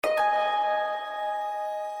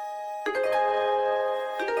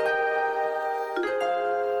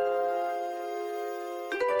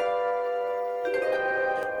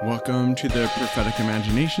Welcome to the Prophetic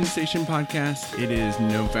Imagination Station podcast. It is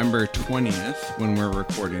November 20th when we're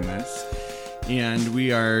recording this, and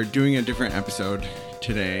we are doing a different episode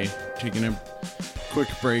today, taking a quick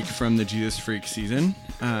break from the Jesus Freak season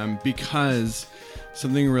because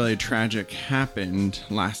something really tragic happened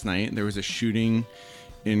last night. There was a shooting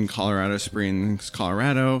in Colorado Springs,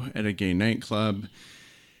 Colorado at a gay nightclub,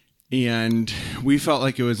 and we felt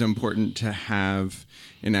like it was important to have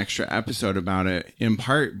an extra episode about it, in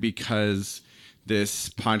part because this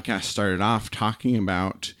podcast started off talking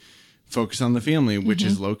about Focus on the Family, which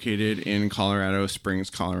is located in Colorado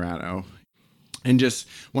Springs, Colorado. And just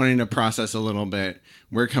wanting to process a little bit,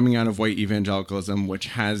 we're coming out of white evangelicalism, which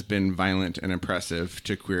has been violent and oppressive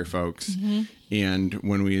to queer folks. And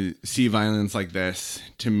when we see violence like this,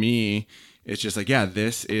 to me, it's just like, yeah,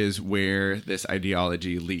 this is where this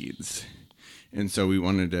ideology leads. And so we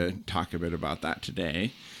wanted to talk a bit about that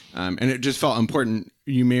today. And it just felt important.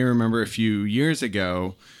 You may remember a few years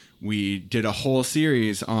ago, we did a whole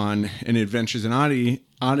series on an Adventures in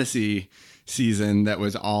Odyssey season that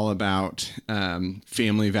was all about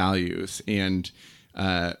family values and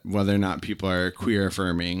whether or not people are queer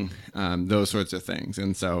affirming, those sorts of things.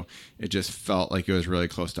 And so it just felt like it was really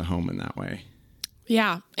close to home in that way.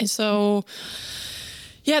 Yeah. And so...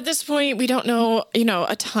 yeah, at this point, we don't know,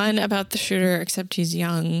 a ton about the shooter, except he's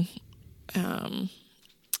young,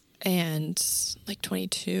 and like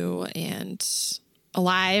 22 and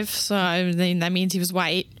alive. So I mean, that means he was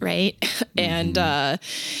white, right? And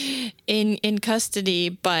in custody,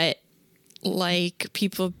 but like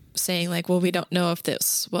people saying like, well, we don't know if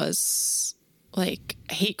this was like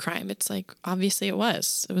a hate crime. It's like, obviously it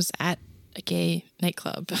was. It was at a gay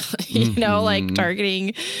nightclub, like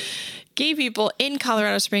targeting gay people in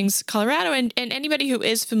Colorado Springs, Colorado, and anybody who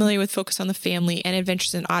is familiar with Focus on the Family and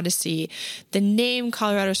Adventures in Odyssey, the name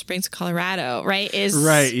Colorado Springs, Colorado, right, is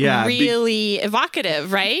really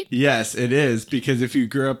evocative, right? Yes, it is, because if you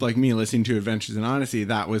grew up like me listening to Adventures in Odyssey,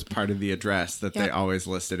 that was part of the address that they always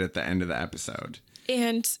listed at the end of the episode.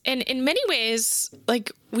 And in many ways,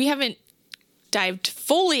 like, we haven't dived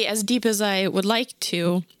fully as deep as I would like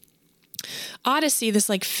to. Odyssey, this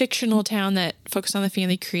like fictional town that Focus on the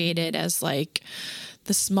Family created as like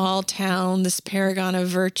the small town, this paragon of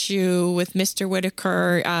virtue with Mr.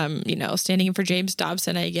 Whitaker, standing in for James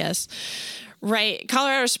Dobson, I guess. Right.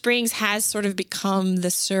 Colorado Springs has sort of become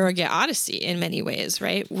the surrogate Odyssey in many ways,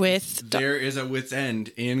 right? There is a wit's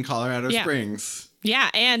end in Colorado Springs.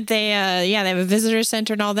 Yeah, and they have a visitor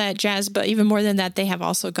center and all that jazz. But even more than that, they have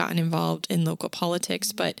also gotten involved in local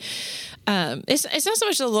politics. But it's not so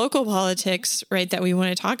much the local politics, right, that we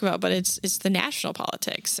want to talk about, but it's the national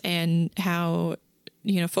politics and how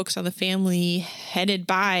Focus on the Family, headed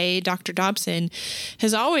by Dr. Dobson,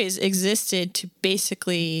 has always existed to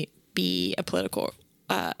basically be a political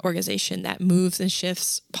organization that moves and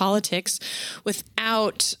shifts politics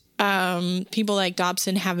without people like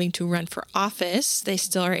Dobson having to run for office. They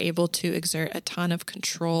still are able to exert a ton of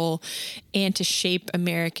control and to shape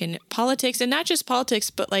American politics, and not just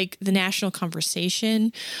politics, but like the national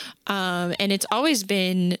conversation. And it's always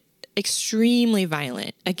been extremely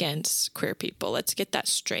violent against queer people. Let's get that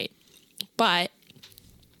straight. But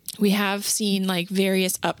we have seen like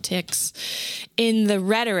various upticks in the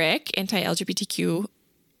rhetoric, anti-LGBTQ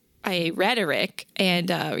rhetoric,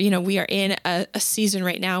 and we are in a season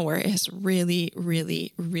right now where it has really,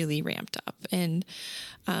 really, really ramped up, and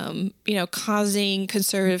causing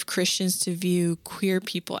conservative Christians to view queer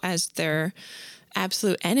people as their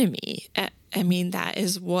absolute enemy. I mean, that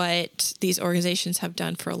is what these organizations have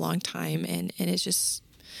done for a long time, and it's just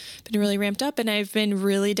been really ramped up. And I've been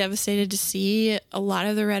really devastated to see a lot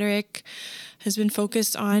of the rhetoric has been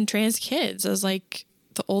focused on trans kids as like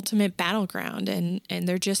the ultimate battleground, and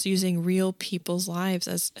they're just using real people's lives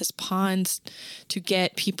as pawns to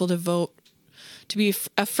get people to vote, to be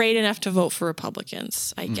afraid enough to vote for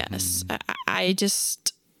Republicans, I guess. I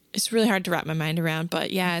just, it's really hard to wrap my mind around,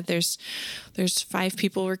 but yeah, there's 5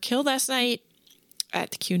 people were killed last night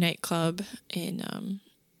at the Q nightclub in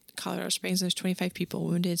Colorado Springs. There's 25 people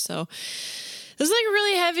wounded, so this is like a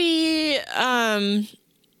really heavy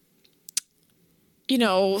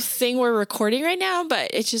thing we're recording right now, but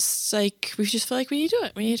it's just like, we just feel like we need to do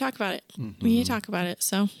it. We need to talk about it. We need to talk about it.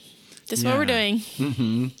 So this is what we're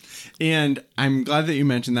doing. And I'm glad that you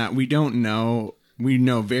mentioned that. We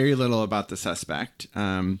know very little about the suspect.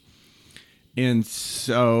 And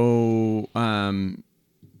so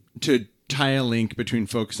to tie a link between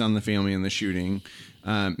Focus on the Family and the shooting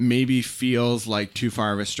maybe feels like too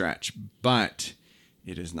far of a stretch, but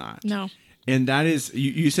it is not. No. And that is,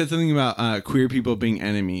 you said something about queer people being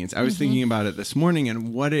enemies. I was thinking about it this morning,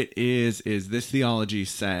 and what it is this theology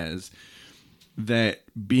says that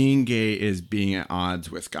being gay is being at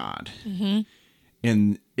odds with God.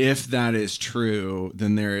 And if that is true,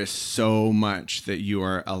 then there is so much that you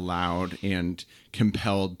are allowed and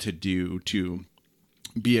compelled to do to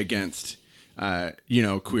be against,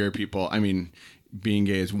 queer people. I mean, being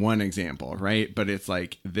gay is one example, right? But it's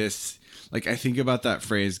like this, like I think about that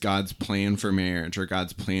phrase, God's plan for marriage or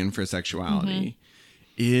God's plan for sexuality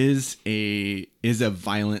is a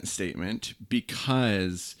violent statement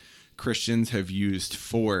because Christians have used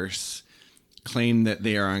force, claim that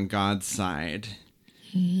they are on God's side,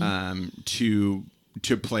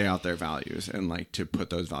 to play out their values and like to put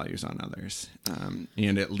those values on others.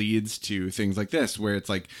 And it leads to things like this, where it's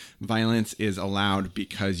like violence is allowed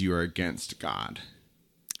because you are against God.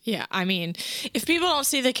 Yeah. I mean, if people don't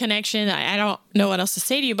see the connection, I don't know what else to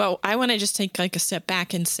say to you, but I want to just take like a step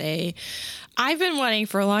back and say, I've been wanting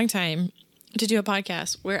for a long time to do a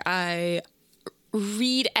podcast where I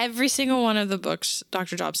read every single one of the books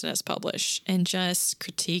Dr. Dobson has published and just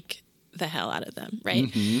critique the hell out of them.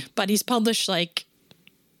 Right. But he's published like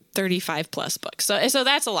 35 plus books. So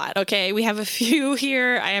that's a lot. Okay. We have a few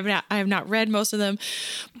here. I have not read most of them,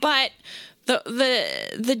 but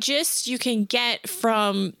the gist you can get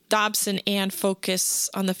from Dobson and Focus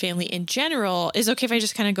on the Family in general is okay if I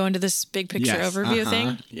just kind of go into this big picture overview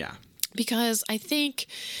thing. Yeah. Because I think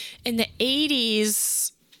in the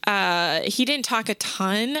 80s, he didn't talk a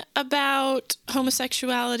ton about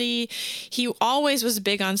homosexuality. He always was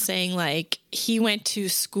big on saying like he went to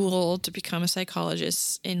school to become a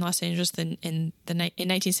psychologist in Los Angeles in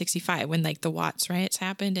 1965 when like the Watts riots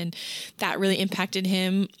happened, and that really impacted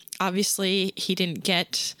him. Obviously, he didn't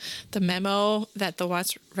get the memo that the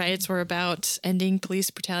Watts riots were about ending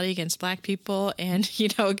police brutality against Black people and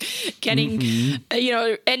getting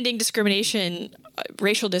ending discrimination,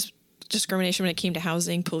 racial discrimination when it came to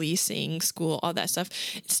housing, policing, school, all that stuff.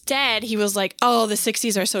 Instead, he was like, oh, the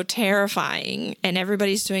 60s are so terrifying and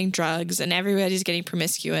everybody's doing drugs and everybody's getting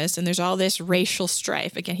promiscuous and there's all this racial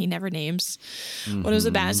strife. Again, he never names what it was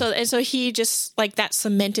about. So he just like that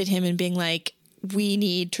cemented him in being like, we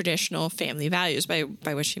need traditional family values, by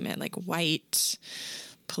which he meant like white,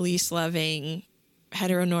 police loving,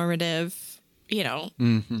 heteronormative,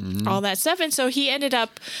 all that stuff. And so he ended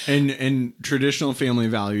up and traditional family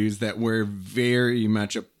values that were very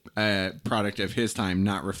much a product of his time,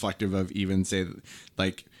 not reflective of even say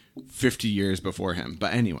like 50 years before him.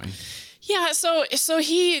 But anyway. Yeah. So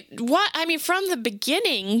from the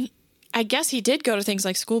beginning, I guess he did go to things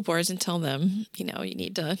like school boards and tell them, you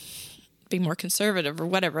need to be more conservative or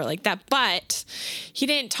whatever like that. But he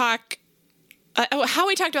didn't talk how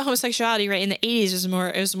we talked about homosexuality, right, in the 80s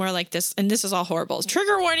was more like this, and this is all horrible.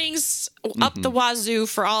 Trigger warnings up the wazoo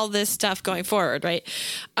for all this stuff going forward, right?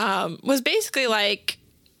 Was basically like,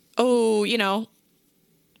 well,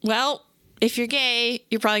 if you're gay,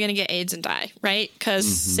 you're probably going to get AIDS and die, right? Because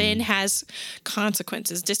sin has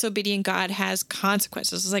consequences. Disobedient God has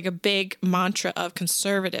consequences. It's like a big mantra of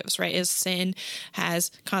conservatives, right? Is sin has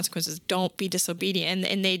consequences. Don't be disobedient.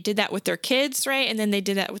 And they did that with their kids, right? And then they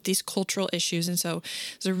did that with these cultural issues. And so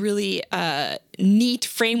it's a really neat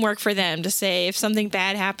framework for them to say, if something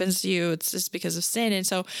bad happens to you, it's just because of sin. And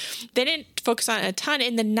so they didn't focus on it a ton.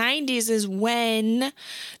 In the 90s is when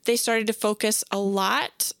they started to focus a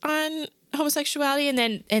lot on homosexuality,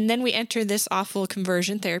 and then we enter this awful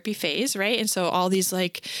conversion therapy phase, right? And so all these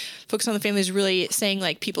like Focus on the Family is really saying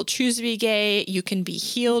like people choose to be gay, you can be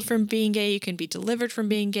healed from being gay, you can be delivered from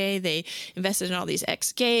being gay. They invested in all these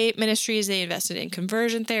ex-gay ministries, they invested in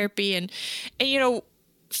conversion therapy, and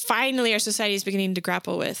finally our society is beginning to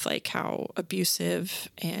grapple with like how abusive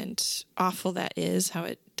and awful that is, how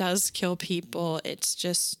it does kill people. It's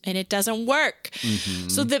just, and it doesn't work.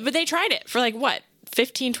 So but they tried it for like what,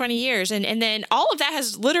 15, 20 years. And then all of that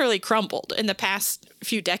has literally crumbled in the past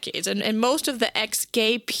few decades. And most of the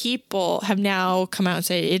ex-gay people have now come out and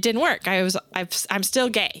say, it didn't work. I'm still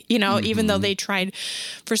gay, even though they tried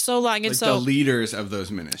for so long. And like so the leaders of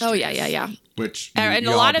those ministries. Oh, yeah. Which and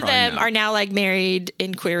a lot of them are now like married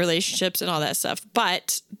in queer relationships and all that stuff.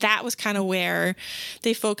 But that was kind of where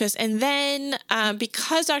they focused. And then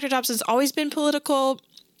because Dr. Dobson's always been political,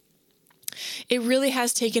 it really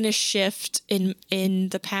has taken a shift in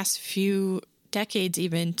the past few decades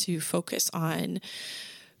even to focus on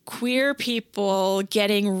queer people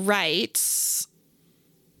getting rights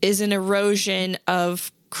is an erosion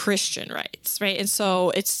of Christian rights, right? And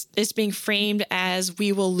so it's being framed as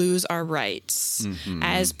we will lose our rights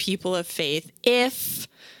as people of faith if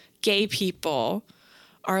gay people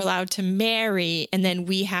are allowed to marry, and then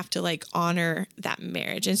we have to like honor that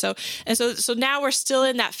marriage. And so now we're still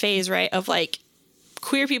in that phase, right, of like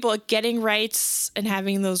queer people getting rights and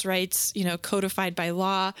having those rights, you know, codified by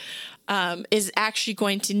law, is actually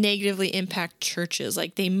going to negatively impact churches.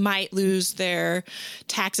 Like they might lose their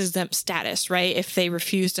tax exempt status, right, if they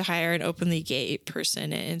refuse to hire an openly gay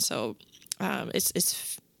person. And so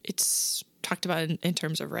it's talked about in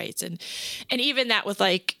terms of rights, and even that with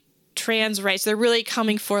like trans rights, they're really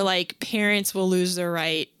coming for like parents will lose their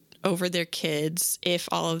right over their kids if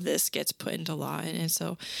all of this gets put into law. And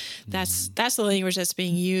so that's the language that's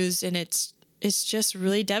being used. And it's just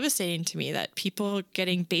really devastating to me that people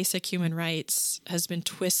getting basic human rights has been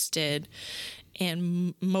twisted.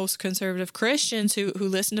 And most conservative Christians who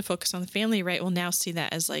listen to Focus on the Family, right, will now see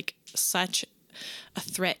that as like such a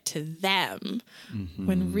threat to them,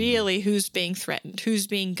 when really who's being threatened, who's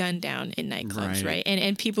being gunned down in nightclubs, right?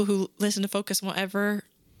 And people who listen to Focus won't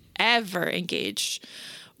ever engage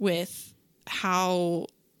with how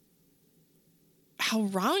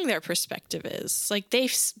wrong their perspective is. Like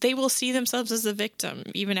they will see themselves as a victim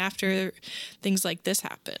even after things like this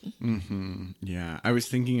happen. Yeah, I was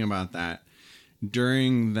thinking about that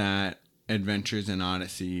during that Adventures in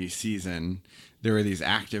Odyssey season. There were these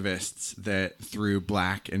activists that threw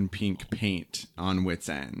black and pink paint on Wits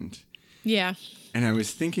End. Yeah. And I was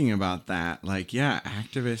thinking about that. Like, yeah,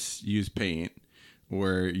 activists use paint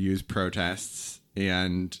or use protests,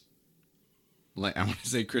 and like I want to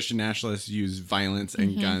say Christian nationalists use violence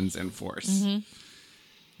and guns and force.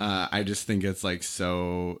 I just think it's like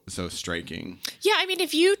so striking. Yeah, I mean,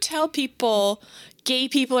 if you tell people gay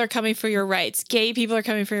people are coming for your rights, gay people are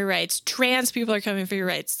coming for your rights, trans people are coming for your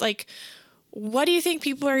rights, like, what do you think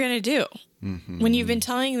people are going to do? When you've been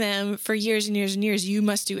telling them for years and years and years, you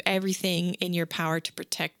must do everything in your power to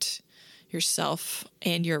protect yourself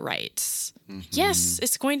and your rights. Yes,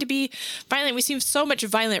 it's going to be violent. We see so much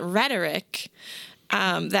violent rhetoric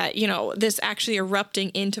that, you know, this actually erupting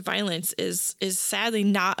into violence is sadly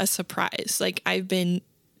not a surprise. Like, I've been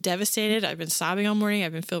devastated. I've been sobbing all morning.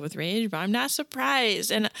 I've been filled with rage, but I'm not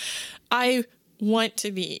surprised. And I want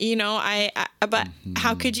to be, you know, but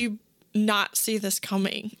how could you not see this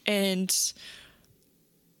coming? And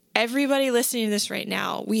everybody listening to this right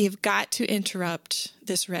now, we have got to interrupt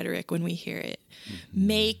this rhetoric when we hear it.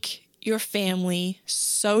 Make your family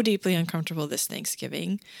so deeply uncomfortable this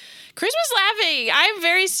Thanksgiving. Christmas laughing. I'm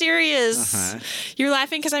very serious. You're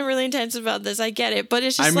laughing because I'm really intense about this. I get it. But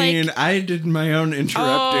it's just I did my own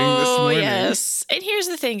interrupting this morning. Yes. And here's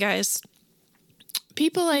the thing, guys.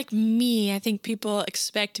 People like me, I think people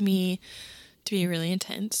expect me to be really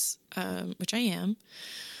intense, which I am.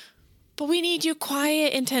 But we need you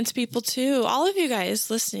quiet, intense people too. All of you guys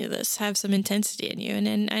listening to this have some intensity in you.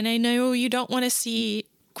 And I know you don't want to see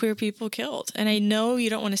queer people killed. And I know you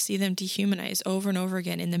don't want to see them dehumanized over and over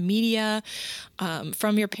again in the media,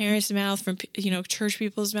 from your parents' mouth, from, you know, church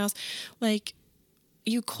people's mouths. Like,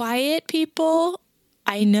 you quiet people,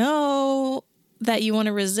 I know that you want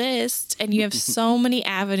to resist, and you have so many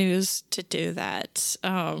avenues to do that.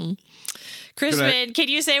 Crispin, can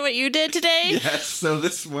you say what you did today? Yes.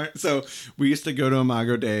 So we used to go to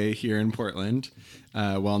Imago Dei here in Portland,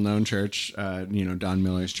 well-known church, Don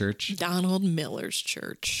Miller's church. Donald Miller's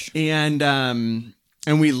church. And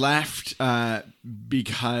we left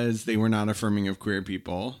because they were not affirming of queer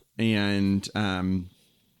people. And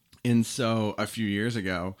so a few years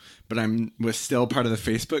ago, but was still part of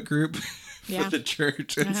the Facebook group for the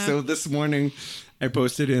church. And so this morning I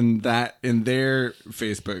posted in their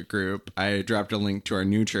Facebook group, I dropped a link to our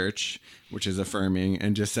new church, which is affirming,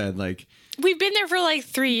 and just said, like, we've been there for like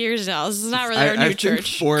 3 years now. This is not really our new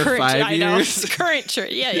church. 4 or 5 years. Current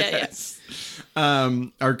church. Yes.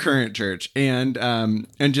 Our current church. And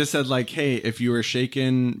just said, like, hey, if you were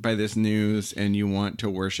shaken by this news and you want to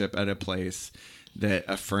worship at a place that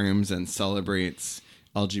affirms and celebrates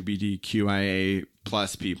LGBTQIA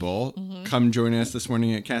plus people, come join us this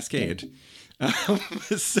morning at Cascade.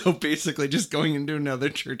 So basically just going into another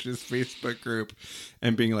church's Facebook group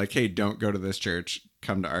and being like, hey, don't go to this church,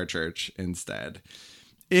 come to our church instead,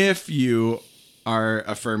 if you are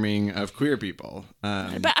affirming of queer people.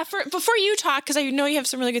 But before you talk, because I know you have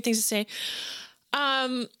some really good things to say,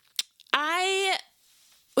 I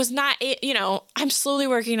was not, I'm slowly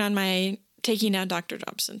working on my taking down Dr.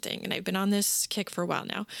 Dobson thing, and I've been on this kick for a while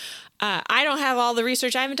now. I don't have all the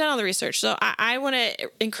research. I haven't done all the research. So I want to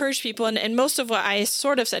encourage people. And most of what I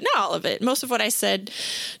sort of said, not all of it, most of what I said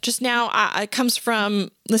just now it comes from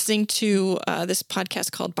listening to this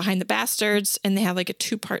podcast called Behind the Bastards. And they have like a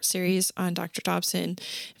 2-part series on Dr. Dobson,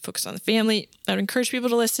 focused on the family. I would encourage people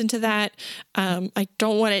to listen to that. I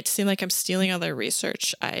don't want it to seem like I'm stealing all their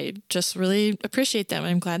research. I just really appreciate them.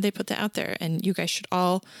 I'm glad they put that out there. And you guys should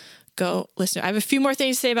all go listen. I have a few more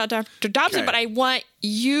things to say about Dr. Dobson, but I want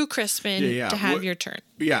you, Crispin, to have your turn.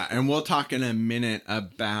 Yeah, and we'll talk in a minute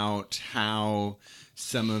about how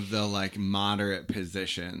some of the like moderate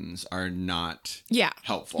positions are not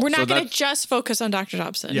helpful. We're not going to just focus on Dr.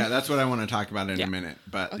 Dobson. Yeah, that's what I want to talk about in a minute.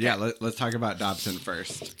 But let's talk about Dobson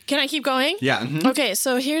first. Can I keep going? Yeah. Mm-hmm. Okay,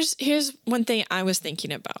 so here's one thing I was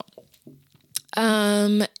thinking about.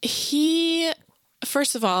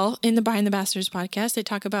 First of all, in the Behind the Bastards podcast, they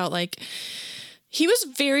talk about like he was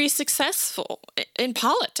very successful in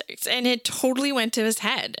politics, and it totally went to his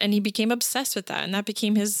head, and he became obsessed with that, and that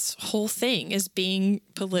became his whole thing, is being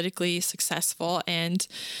politically successful. And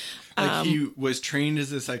he was trained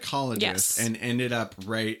as a psychologist and ended up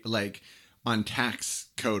on tax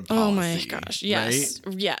code policy. Oh my gosh. Yes.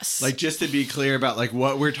 Right? Yes. Like, just to be clear about like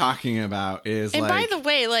what we're talking about is and by the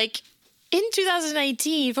way, like, in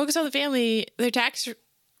 2019, Focus on the Family, their tax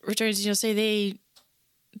returns, say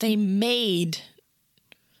they made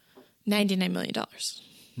 $99 million.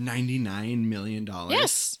 $99 million?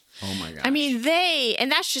 Yes. Oh my gosh. I mean, and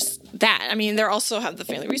that's just that. I mean, they also have the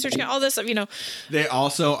Family Research Council, all this stuff, They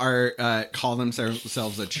also are call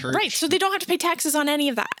themselves a church. Right. So they don't have to pay taxes on any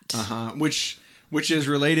of that. Which is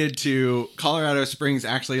related to Colorado Springs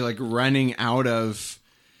actually like running out of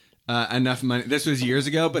enough money. This was years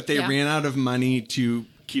ago, but they ran out of money to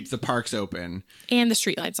keep the parks open. And the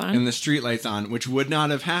streetlights on. Which would not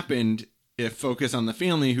have happened if Focus on the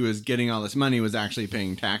Family, who is getting all this money, was actually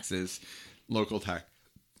paying taxes, local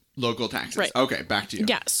taxes. Right. Okay, back to you.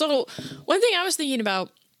 Yeah. So one thing I was thinking about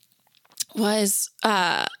was,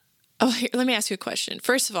 let me ask you a question.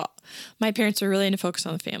 First of all, my parents were really into Focus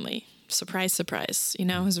on the Family. Surprise, surprise.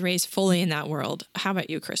 I was raised fully in that world. How about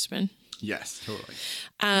you, Crispin? Yes, totally.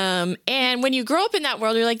 And when you grow up in that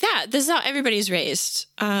world, you're like, this is how everybody's raised.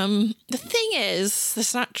 The thing is,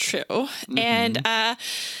 that's not true. Mm-hmm. And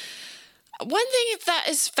one thing that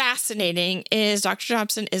is fascinating is Dr.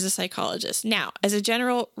 Dobson is a psychologist. Now, as a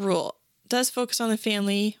general rule, does Focus on the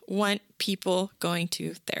Family want people going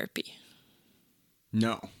to therapy?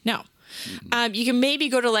 No. Mm-hmm. You can maybe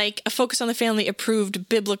go to like a Focus on the Family approved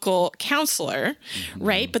biblical counselor,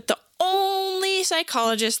 right? But the only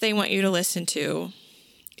psychologist they want you to listen to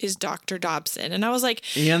is Dr. Dobson. And I was like...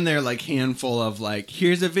 And they're like handful of like,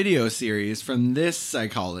 here's a video series from this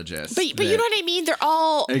psychologist. But you know what I mean? They're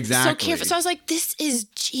all exactly so careful. So I was like, this is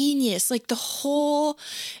genius. Like the whole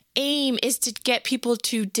aim is to get people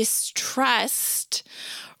to distrust,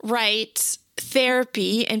 right,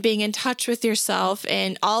 therapy and being in touch with yourself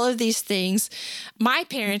and all of these things. My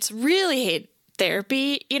parents really hate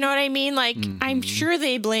therapy. You know what I mean? Like, I'm sure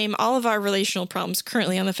they blame all of our relational problems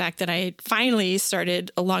currently on the fact that I finally started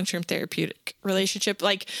a long-term therapeutic relationship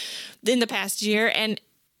like in the past year. And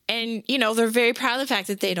they're very proud of the fact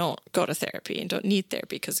that they don't go to therapy and don't need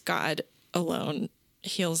therapy because God alone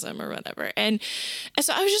heals them or whatever. And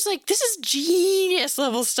so I was just like, this is genius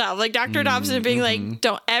level stuff. Like Dr. Dobson being like,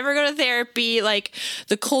 don't ever go to therapy. Like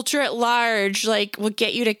the culture at large, like will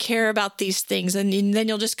get you to care about these things. And then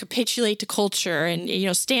you'll just capitulate to culture and,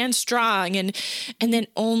 stand strong and then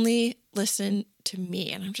only listen to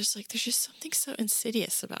me. And I'm just like, there's just something so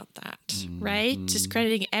insidious about that, right?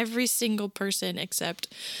 Discrediting every single person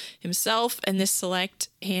except himself and this select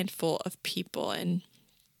handful of people. And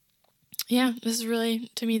yeah, this is really,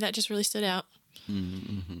 to me, that just really stood out.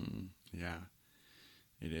 Mm-hmm. Yeah,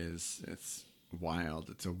 it is. It's wild.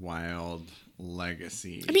 It's a wild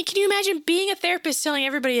legacy. I mean, can you imagine being a therapist telling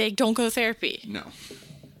everybody, like, don't go to therapy? No.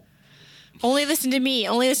 Only listen to me.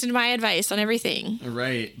 Only listen to my advice on everything.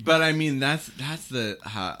 Right. But I mean, that's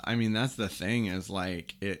the thing is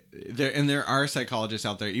like there are psychologists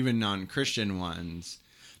out there, even non-Christian ones.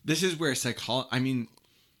 This is where psychology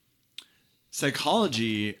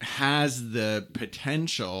has the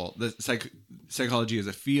potential, psychology as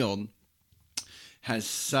a field has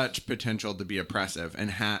such potential to be oppressive,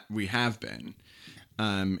 and we have been.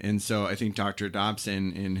 And so I think Dr.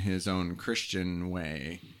 Dobson, in his own Christian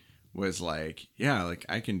way, was like, yeah, like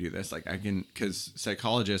I can do this. Like I can, because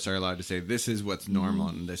psychologists are allowed to say this is what's normal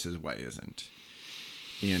and this is what isn't.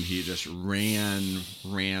 And he just ran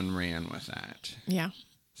with that. Yeah.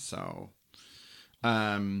 So,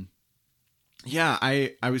 Yeah,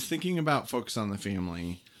 I was thinking about Focus on the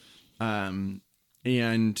Family, and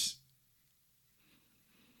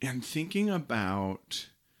thinking about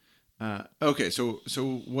okay, so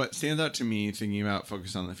what stands out to me thinking about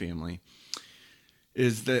Focus on the Family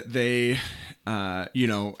is that they are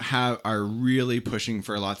really pushing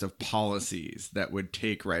for lots of policies that would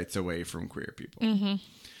take rights away from queer people. Mm-hmm.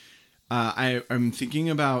 I'm thinking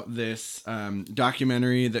about this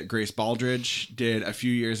documentary that Grace Baldridge did a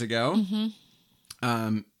few years ago. Mm-hmm.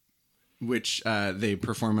 Which they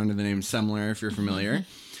perform under the name Semler, if you're familiar.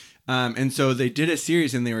 Mm-hmm. And so they did a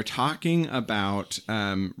series, and they were talking about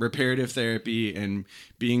reparative therapy and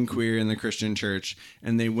being queer in the Christian church.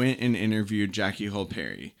 And they went and interviewed Jackie Hill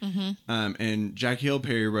Perry. Mm-hmm. And Jackie Hill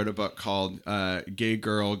Perry wrote a book called Gay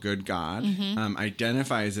Girl, Good God, mm-hmm.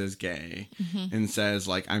 Identifies as gay, mm-hmm. and says,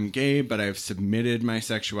 like, I'm gay, but I've submitted my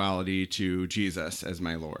sexuality to Jesus as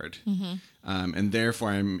my Lord. Mm-hmm. And therefore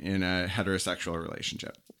I'm in a heterosexual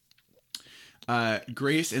relationship.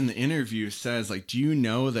 Grace in the interview says, like, do you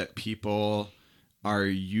know that people are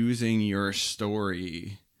using your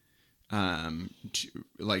story,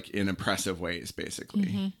 like in oppressive ways, basically,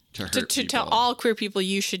 mm-hmm. to hurt to tell all queer people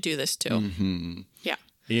you should do this too. Mm-hmm. Yeah.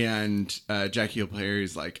 And Jackie Hill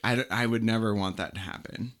Perry's like, I would never want that to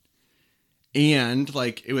happen. And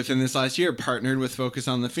like within this last year, partnered with Focus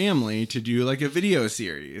on the Family to do like a video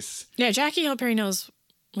series. Yeah, Jackie Hill Perry knows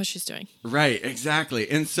what she's doing. Right, exactly.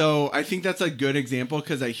 And so I think that's a good example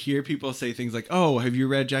because I hear people say things like, oh, have you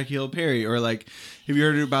read Jackie Hill Perry? Or like, have you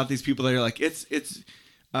heard about these people that are like, it's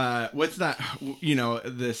what's that,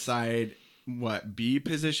 the side, B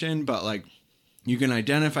position, but like, you can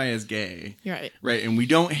identify as gay. Right. Right. And we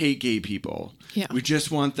don't hate gay people. Yeah. We just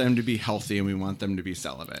want them to be healthy and we want them to be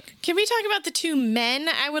celibate. Can we talk about the two men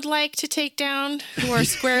I would like to take down who are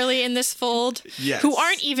squarely in this fold? Yes. Who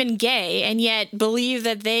aren't even gay and yet believe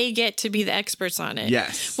that they get to be the experts on it?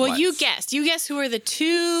 Yes. Well, you guessed. You guessed who are the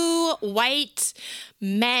two white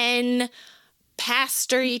men,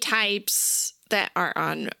 pastory types that are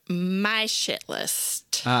on my shit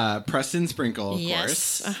list. Preston Sprinkle, of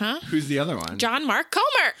course. Uh-huh. Who's the other one? John Mark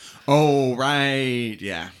Comer. Oh, right.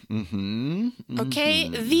 Yeah. Mm-hmm. Mm-hmm. Okay.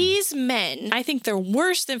 These men, I think they're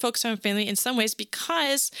worse than Focus on Family in some ways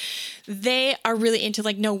because they are really into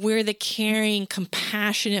like, no, we're the caring,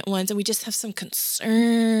 compassionate ones. And we just have some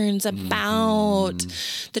concerns about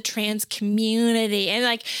the trans community. And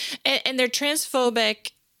like, and they're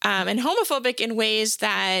transphobic and homophobic in ways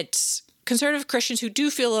that conservative Christians who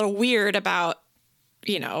do feel a little weird about,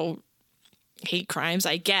 hate crimes,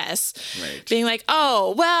 I guess, right. being like,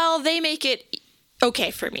 oh, well, they make it okay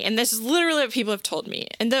for me. And this is literally what people have told me.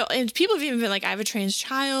 And people have even been like, I have a trans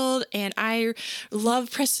child and I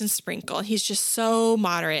love Preston Sprinkle. And he's just so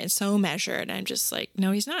moderate and so measured. And I'm just like,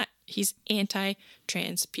 no, he's not. He's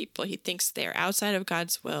anti-trans people. He thinks they're outside of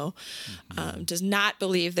God's will, does not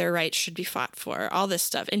believe their rights should be fought for, all this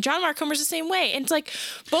stuff. And John Mark Comer's the same way. And it's like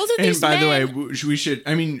both of these men... And by the way, we should...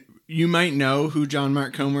 I mean, you might know who John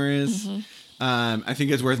Mark Comer is. Mm-hmm. I think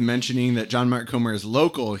it's worth mentioning that John Mark Comer is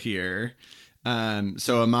local here.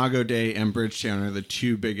 So Imago Dei and Bridgetown are the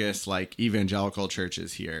two biggest like evangelical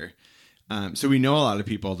churches here. So we know a lot of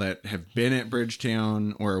people that have been at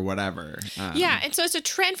Bridgetown or whatever. Yeah, and so it's a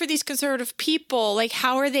trend for these conservative people. Like,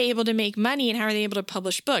 how are they able to make money and how are they able to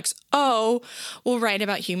publish books? Oh, we'll write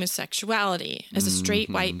about human sexuality as a straight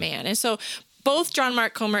white man. And so both John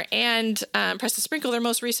Mark Comer and Preston Sprinkle, their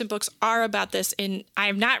most recent books are about this, and I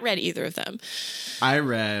have not read either of them. I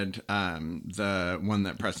read the one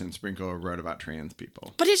that Preston Sprinkle wrote about trans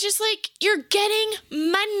people. But it's just like, you're getting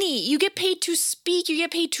money. You get paid to speak. You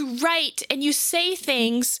get paid to write. And you say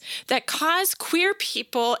things that cause queer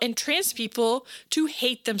people and trans people to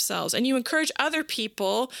hate themselves. And you encourage other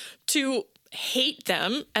people to hate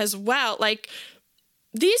them as well. Like,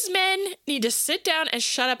 these men need to sit down and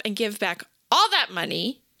shut up and give back all that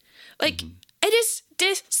money. Like, it is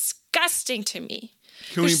disgusting to me.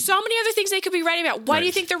 There's so many other things they could be writing about. Why do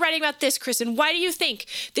you think they're writing about this, Kristen? Why do you think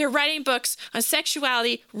they're writing books on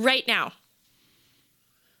sexuality right now?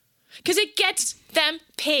 Because it gets them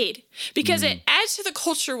paid. Because it adds to the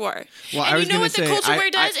culture war. Well, and you know what the culture war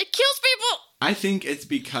does? It kills people. I think it's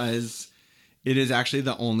because it is actually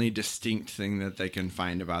the only distinct thing that they can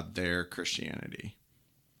find about their Christianity.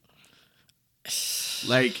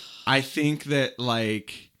 Like, I think that,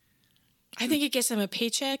 like... I think it gets them a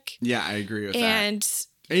paycheck. Yeah, I agree with that.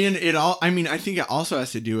 And it all... I mean, I think it also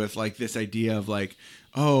has to do with, like, this idea of, like,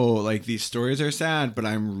 oh, like, these stories are sad, but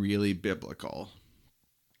I'm really biblical.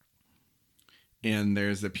 and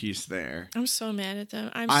there's a piece there. I'm so mad at them.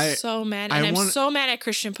 I'm so mad. And I'm so mad at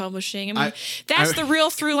Christian publishing. I mean, that's the real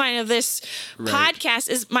through line of this podcast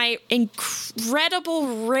is my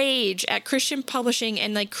incredible rage at Christian publishing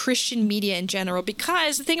and like Christian media in general.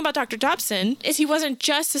 Because the thing about Dr. Dobson is he wasn't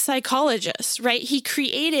just a psychologist, right? He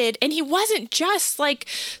created, and he wasn't just like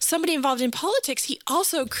somebody involved in politics. He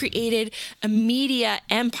also created a media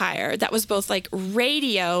empire that was both like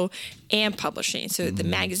radio and publishing. So the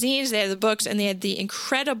magazines, they had the books, and they had the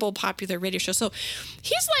incredible popular radio show. So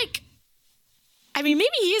he's like, I mean, maybe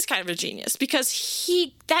he is kind of a genius because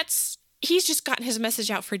he's just gotten his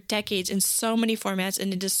message out for decades in so many formats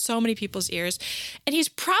and into so many people's ears. And he's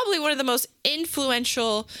probably one of the most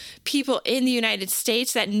influential people in the United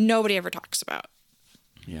States that nobody ever talks about.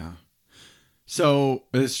 Yeah. So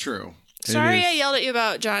it's true. Sorry I yelled at you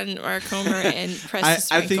about John Mark Comer and Preston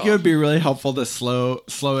Sprinkle. I think it would be really helpful to slow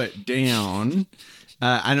it down.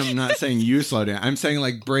 I'm not saying you slow down. I'm saying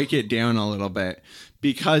like break it down a little bit,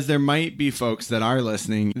 because there might be folks that are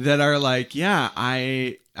listening that are like, yeah,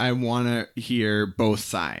 I want to hear both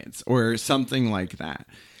sides or something like that.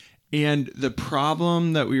 And the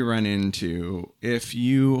problem that we run into, if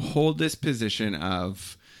you hold this position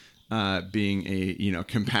of being a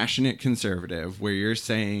compassionate conservative, where you're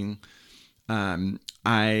saying,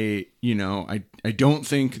 I don't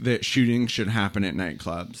think that shooting should happen at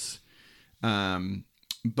nightclubs.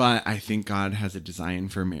 But I think God has a design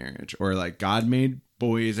for marriage, or like God made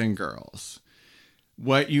boys and girls.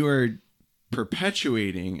 What you are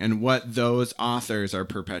perpetuating, and what those authors are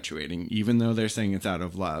perpetuating, even though they're saying it's out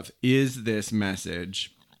of love, is this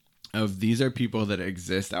message of these are people that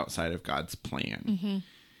exist outside of God's plan. Mm-hmm.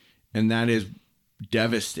 And that is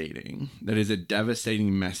devastating. That is a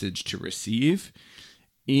devastating message to receive.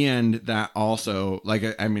 And that also, like,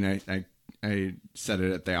 I said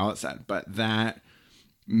it at the outset, but that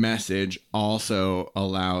message also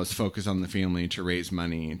allows Focus on the Family to raise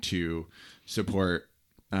money to support,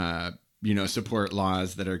 support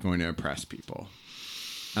laws that are going to oppress people.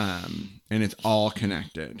 And it's all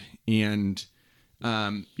connected. And,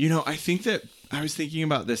 I think that I was thinking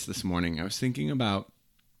about this morning. I was thinking about,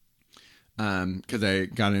 because I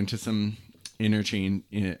got into some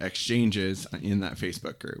exchanges in that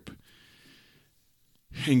Facebook group,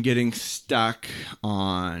 and getting stuck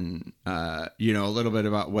on, a little bit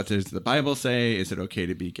about what does the Bible say? Is it okay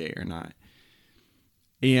to be gay or not?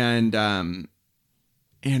 And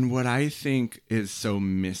what I think is so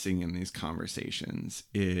missing in these conversations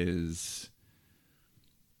is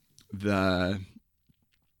the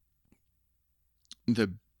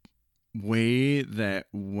way that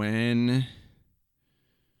when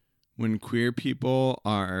queer people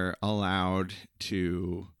are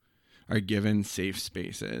given safe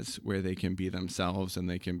spaces where they can be themselves and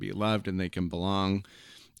they can be loved and they can belong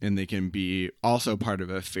and they can be also part of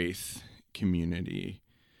a faith community,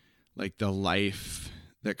 like the life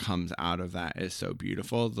that comes out of that is so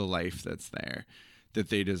beautiful, the life that's there that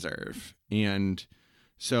they deserve. And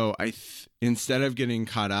so instead of getting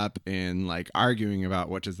caught up in like arguing about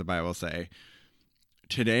what does the Bible say,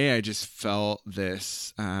 today I just felt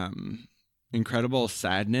this incredible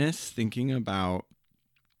sadness thinking about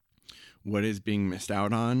what is being missed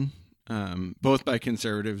out on, both by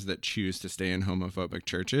conservatives that choose to stay in homophobic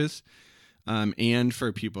churches, and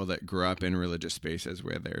for people that grew up in religious spaces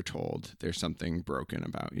where they're told there's something broken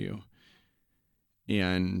about you.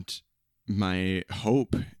 And my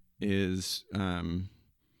hope is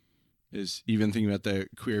even thinking about the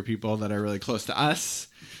queer people that are really close to us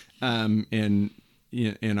in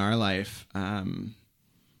our life,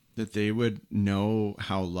 that they would know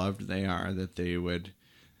how loved they are, that they would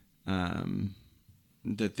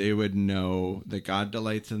know that God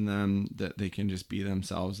delights in them, that they can just be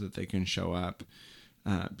themselves, that they can show up,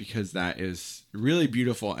 because that is really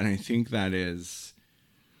beautiful. And I think that is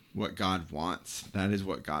what God wants. That is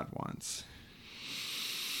what God wants.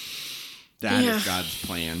 That is God's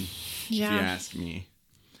plan, if you ask me.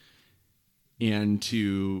 And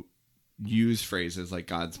to use phrases like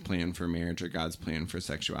God's plan for marriage or God's plan for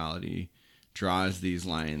sexuality draws these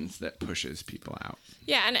lines that pushes people out.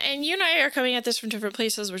 Yeah, and you and I are coming at this from different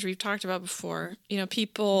places, which we've talked about before.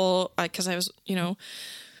 People, because I was,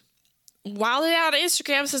 wilding out on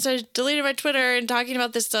Instagram since I deleted my Twitter and talking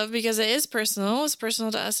about this stuff because it is personal. It's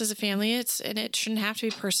personal to us as a family. And it shouldn't have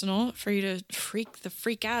to be personal for you to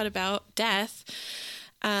freak out about death.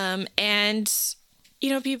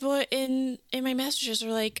 People in my messages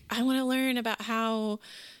are like, I want to learn about how,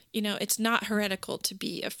 it's not heretical to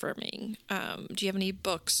be affirming. Do you have any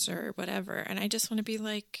books or whatever? And I just want to be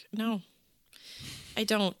like, no. I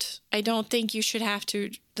don't think you should have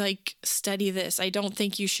to like study this. I don't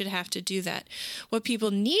think you should have to do that. What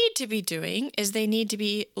people need to be doing is they need to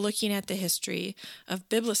be looking at the history of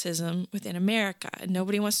biblicism within America. And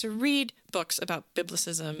nobody wants to read books about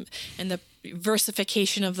biblicism and the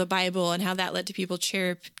versification of the Bible and how that led to people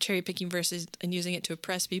cherry picking verses and using it to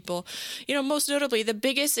oppress people. You know, most notably, the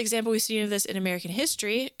biggest example we've seen of this in American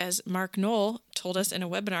history, as Mark Knoll told us in a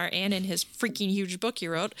webinar and in his freaking huge book he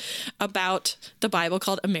wrote about the Bible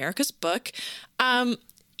called America's Book.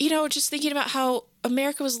 You know, just thinking about how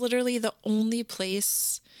America was literally the only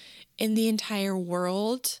place in the entire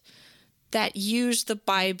world that used the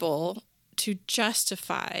Bible to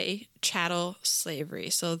justify chattel slavery.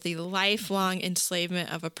 So the lifelong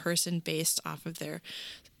enslavement of a person based off of their,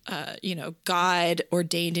 God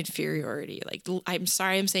ordained inferiority. Like, I'm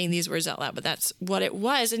sorry I'm saying these words out loud, but that's what it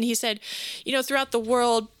was. And he said, you know, throughout the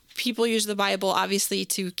world, people use the Bible obviously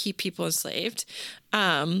to keep people enslaved.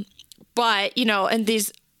 But, you know, and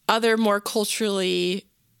these other more culturally,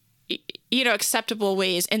 you know, acceptable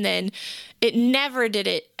ways. And then it never did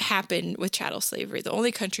it happen with chattel slavery. The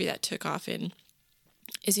only country that took off in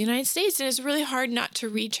is the United States. And it's really hard not to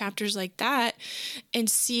read chapters like that and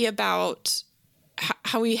see about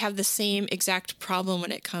how we have the same exact problem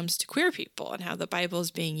when it comes to queer people and how the Bible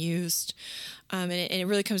is being used. And it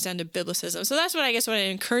really comes down to biblicism. So that's what I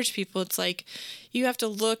encourage people. It's like you have to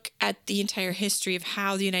look at the entire history of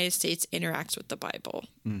how the United States interacts with the Bible.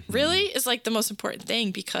 Mm-hmm. Really is like the most important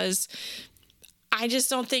thing, because I just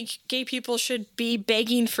don't think gay people should be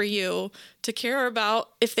begging for you to care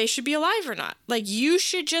about if they should be alive or not. Like, you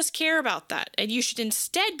should just care about that. And you should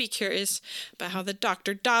instead be curious about how the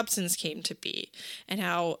Dr. Dobsons came to be and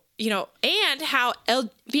how, you know, and how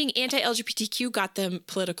being anti-LGBTQ got them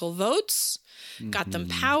political votes, got them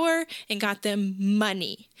power, and got them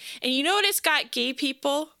money. And you know what it's got gay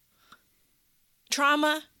people?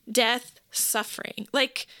 Trauma, death, suffering.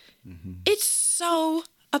 Like, it's so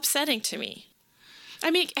upsetting to me. I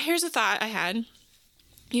mean, here's a thought I had.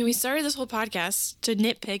 You know, we started this whole podcast to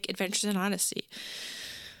nitpick Adventures in Odyssey.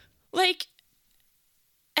 Like,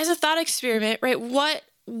 as a thought experiment, right, what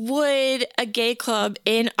would a gay club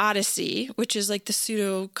in Odyssey, which is like the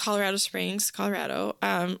pseudo Colorado Springs, Colorado,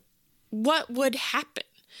 what would happen?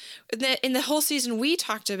 In the whole season we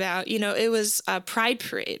talked about, you know, it was a pride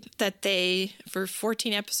parade that they, for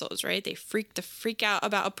 14 episodes, right, they freak out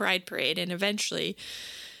about a pride parade, and eventually...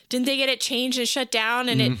 didn't they get it changed and shut down?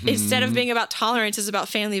 And it instead of being about tolerance, is about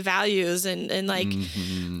family values and like,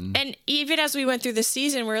 and even as we went through the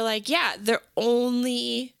season, we're like, yeah, the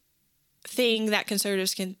only thing that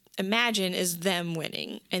conservatives can imagine is them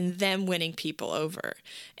winning and them winning people over.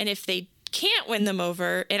 And if they can't win them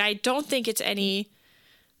over, and I don't think it's any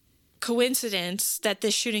coincidence that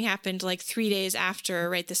this shooting happened like 3 days after,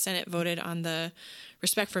 right, the Senate voted on the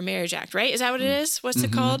Respect for Marriage Act, right? Is that what it is? What's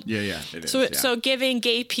it called? Yeah, it is. So giving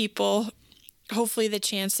gay people, hopefully, the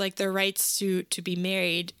chance, like their rights to be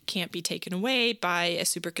married can't be taken away by a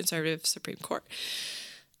super conservative Supreme Court.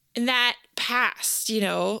 And that passed, you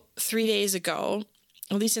know, 3 days ago,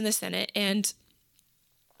 at least in the Senate. And,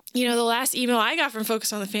 you know, the last email I got from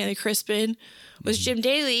Focus on the Family, Crispin, was Jim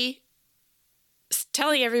Daly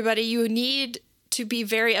telling everybody you need to be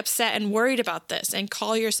very upset and worried about this and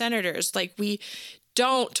call your senators. Like, we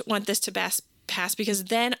don't want this to pass because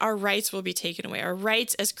then our rights will be taken away. Our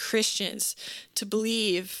rights as Christians to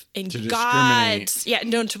believe in to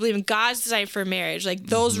believe in God's design for marriage. Like,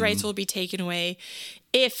 those rights will be taken away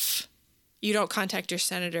if you don't contact your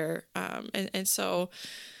senator. And so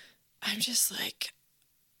I'm just like,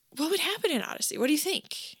 what would happen in Odyssey? What do you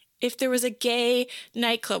think? If there was a gay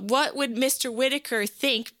nightclub, what would Mr. Whitaker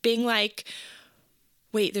think, being like,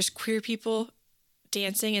 wait, there's queer people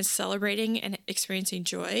dancing and celebrating and experiencing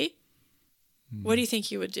joy? What do you think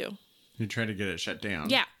he would do? He'd try to get it shut down.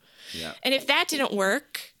 Yeah. And if that didn't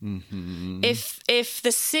work, if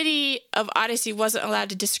the city of Odyssey wasn't allowed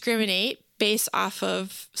to discriminate based off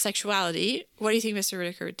of sexuality, what do you think Mr.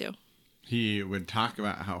 Whitaker would do? He would talk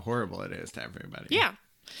about how horrible it is to everybody. Yeah.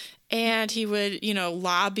 And he would, you know,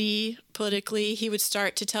 lobby politically. He would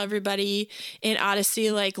start to tell everybody in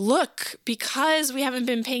Odyssey, like, look, because we haven't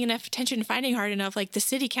been paying enough attention and fighting hard enough, like, the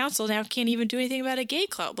city council now can't even do anything about a gay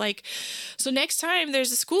club. Like, so next time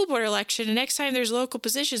there's a school board election and next time there's local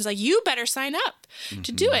positions, like, you better sign up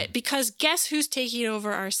to do it, because guess who's taking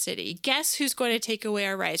over our city? Guess who's going to take away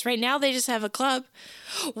our rights? Right now they just have a club.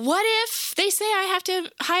 What if they say I have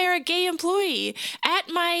to hire a gay employee at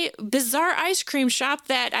my bizarre ice cream shop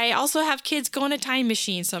that I also have kids go in a time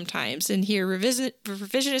machine sometimes and hear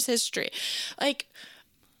revisionist history? Like,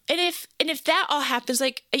 if that all happens,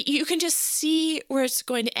 like, you can just see where it's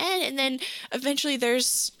going to end, and then eventually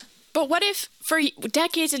but what if for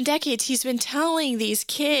decades and decades he's been telling these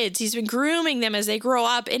kids, he's been grooming them as they grow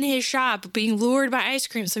up in his shop, being lured by ice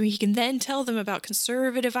cream so he can then tell them about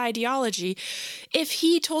conservative ideology. If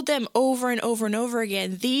he told them over and over and over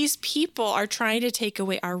again, these people are trying to take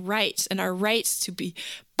away our rights and our rights to be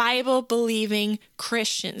Bible-believing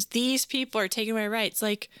Christians. These people are taking away rights.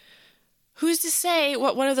 Like, who's to say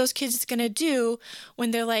what one of those kids is going to do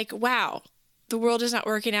when they're like, wow, the world is not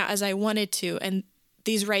working out as I wanted to, and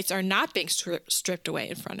these rights are not being stripped away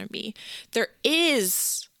in front of me. There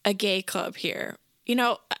is a gay club here. You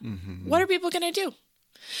know, what are people going to do?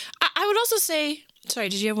 I would also say, sorry,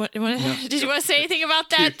 did you want to say anything about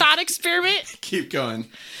that thought experiment? Keep going.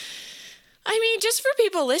 I mean, just for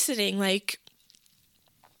people listening, like,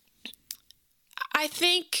 I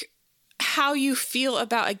think how you feel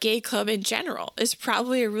about a gay club in general is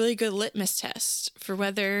probably a really good litmus test for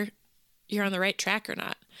whether you're on the right track or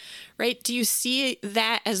not. Right? Do you see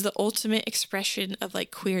that as the ultimate expression of like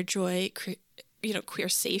queer joy, queer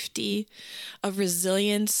safety, of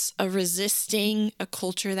resilience, of resisting a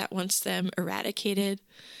culture that wants them eradicated?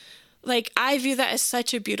 Like, I view that as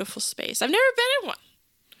such a beautiful space. I've never been in one.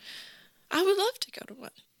 I would love to go to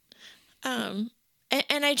one.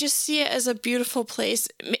 And I just see it as a beautiful place.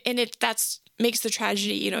 And that makes the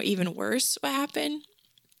tragedy, even worse what happened.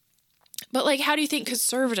 But like, how do you think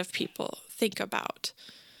conservative people think about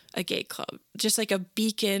a gay club? Just like a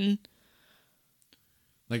beacon,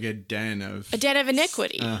 like a den of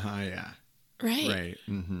iniquity. Yeah. Right.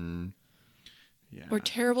 Mm-hmm. Yeah. Where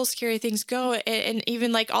terrible, scary things go, and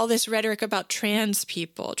even like all this rhetoric about trans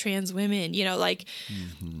people, trans women. Like,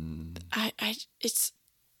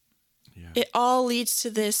 it all leads to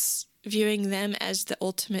this viewing them as the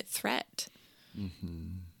ultimate threat. Mm-hmm.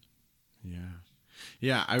 Yeah.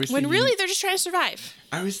 Yeah, when really they're just trying to survive.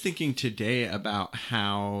 I was thinking today about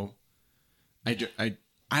how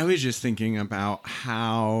I was just thinking about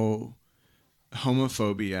how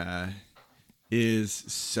homophobia is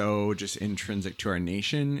so just intrinsic to our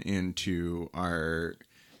nation and to our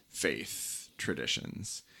faith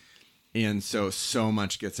traditions. And so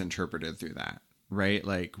much gets interpreted through that, right?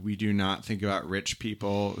 Like, we do not think about rich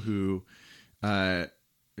people who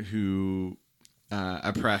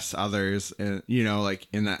oppress others, like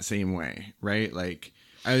in that same way, right? Like,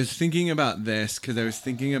 I was thinking about this because I was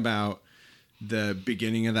thinking about the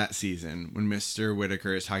beginning of that season when Mr.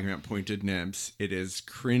 Whitaker is talking about pointed nibs. It is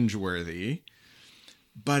cringeworthy,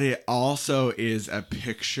 but it also is a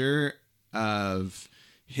picture of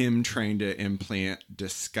him trying to implant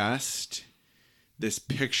disgust, this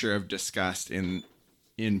picture of disgust in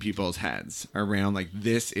people's heads around, like,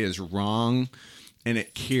 this is wrong. And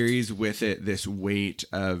it carries with it this weight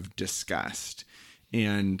of disgust.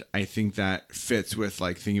 And I think that fits with,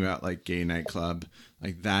 like, thinking about, like, gay nightclub.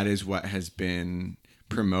 Like, that is what has been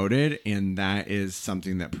promoted, and that is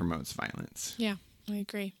something that promotes violence. Yeah, I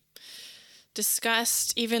agree.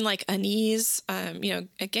 Disgust, even like unease.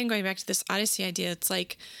 Again, going back to this Odyssey idea, it's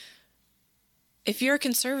like, if you're a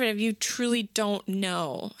conservative, you truly don't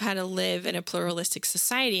know how to live in a pluralistic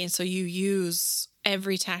society. And so you use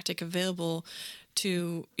every tactic available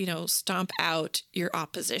to, stomp out your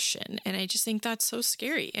opposition. And I just think that's so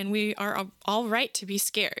scary. And we are all right to be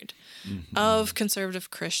scared of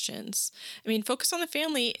conservative Christians. I mean, Focus on the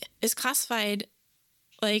Family is classified,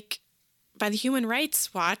 like, by the Human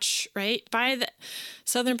Rights Watch, right? By the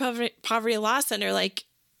Southern Poverty Law Center, like,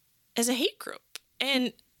 as a hate group.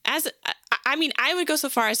 And I would go so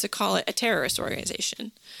far as to call it a terrorist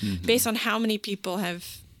organization based on how many people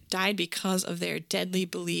have died because of their deadly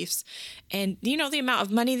beliefs. And, the amount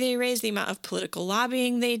of money they raise, the amount of political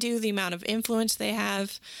lobbying they do, the amount of influence they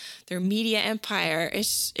have, their media empire,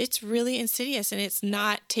 it's really insidious, and it's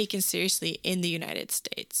not taken seriously in the United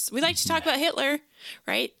States. We like to talk about Hitler,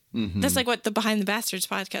 right? That's like what the Behind the Bastards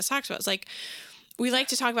podcast talks about. It's like, we like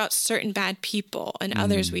to talk about certain bad people, and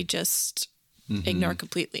others we just ignore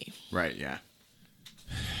completely. Right, yeah.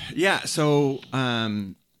 Yeah, so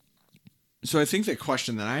I think the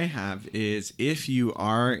question that I have is, if you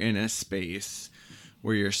are in a space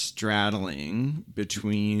where you're straddling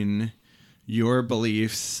between your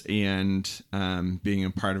beliefs and being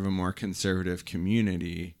a part of a more conservative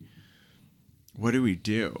community, what do we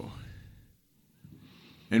do?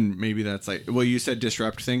 And maybe that's like, well, you said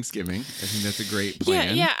disrupt Thanksgiving. I think that's a great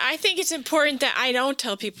plan. Yeah. I think it's important that I don't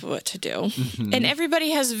tell people what to do. And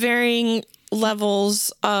everybody has varying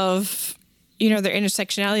levels of, their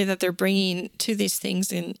intersectionality that they're bringing to these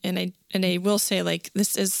things. And I will say, like,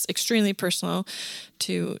 this is extremely personal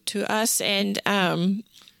to us. And,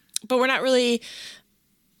 but we're not really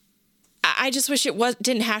I just wish it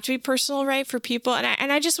didn't have to be personal, right, for people.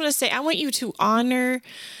 And I just want to say, I want you to honor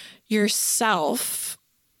yourself,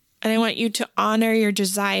 and I want you to honor your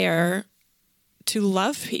desire to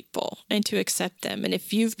love people and to accept them. And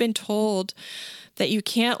if you've been told that you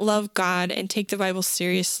can't love God and take the Bible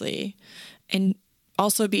seriously and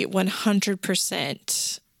also be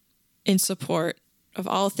 100% in support of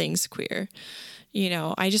all things queer,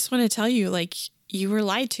 I just want to tell you, like, you were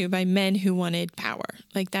lied to by men who wanted power.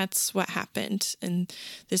 Like, that's what happened. And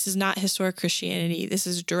this is not historic Christianity. This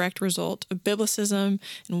is a direct result of biblicism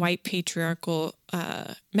and white patriarchal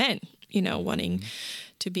men, wanting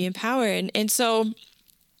to be in power. And so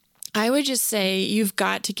I would just say you've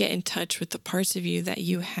got to get in touch with the parts of you that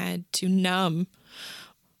you had to numb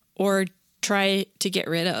or try to get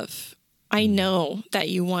rid of. I know that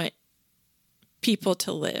you want people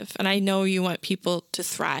to live, and I know you want people to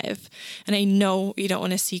thrive, and I know you don't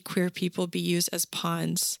want to see queer people be used as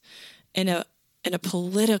pawns in a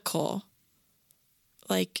political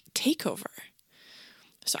takeover.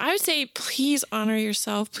 So I would say, please honor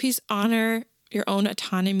yourself, please honor your own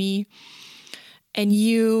autonomy, and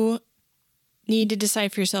you need to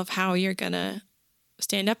decide for yourself how you're gonna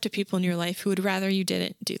stand up to people in your life who would rather you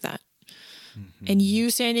didn't do that. And you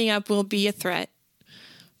standing up will be a threat.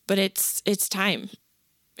 But it's time.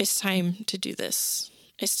 It's time to do this.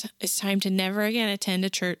 It's time to never again attend a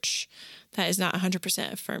church that is not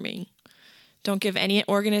 100% affirming. Don't give any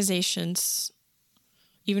organizations,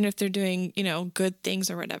 even if they're doing, good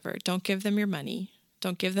things or whatever, don't give them your money.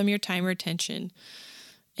 Don't give them your time or attention.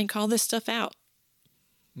 And call this stuff out.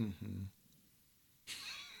 Mm-hmm.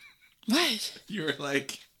 What? You were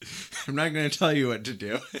like, I'm not going to tell you what to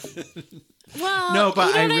do. Well, no,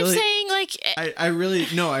 but I'm saying? Like, I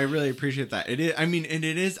really appreciate that. It is, and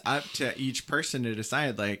it is up to each person to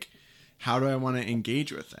decide, like, how do I want to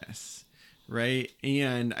engage with this, right?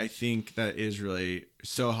 And I think that is really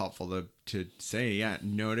so helpful to say, yeah,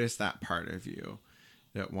 notice that part of you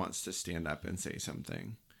that wants to stand up and say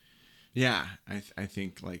something. Yeah, I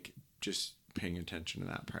think, like, just paying attention to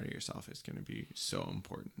that part of yourself is going to be so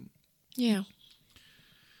important. Yeah.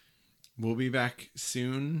 We'll be back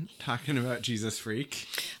soon talking about Jesus Freak.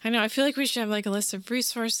 I know. I feel like we should have like a list of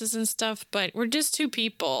resources and stuff, but we're just two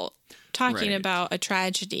people talking about a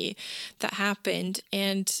tragedy that happened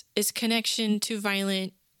and its connection to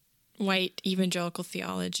violent white evangelical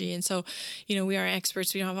theology. And so, we are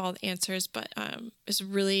experts. We don't have all the answers, but it's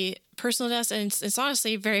really personal to us. And it's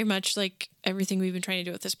honestly very much like everything we've been trying to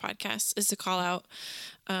do with this podcast is to call out,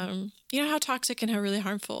 how toxic and how really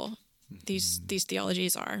harmful these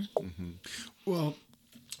theologies are. Mm-hmm. Well,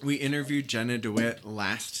 we interviewed Jenna DeWitt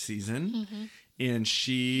last season, and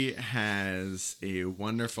she has a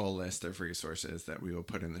wonderful list of resources that we will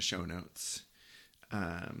put in the show notes.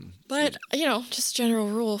 But, just general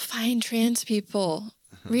rule, find trans people,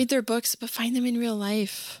 read their books, but find them in real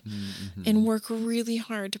life and work really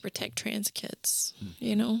hard to protect trans kids.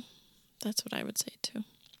 That's what I would say too.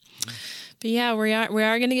 But yeah, we are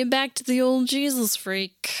going to get back to the old Jesus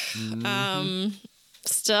Freak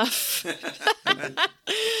stuff.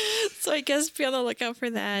 So I guess be on the lookout for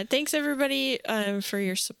that. Thanks everybody for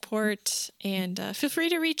your support, and feel free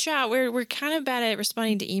to reach out. We're kind of bad at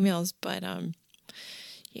responding to emails, but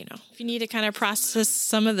if you need to kind of process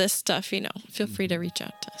some of this stuff, feel free to reach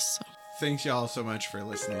out to us. So. Thanks y'all so much for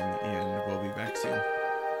listening, and we'll be back soon.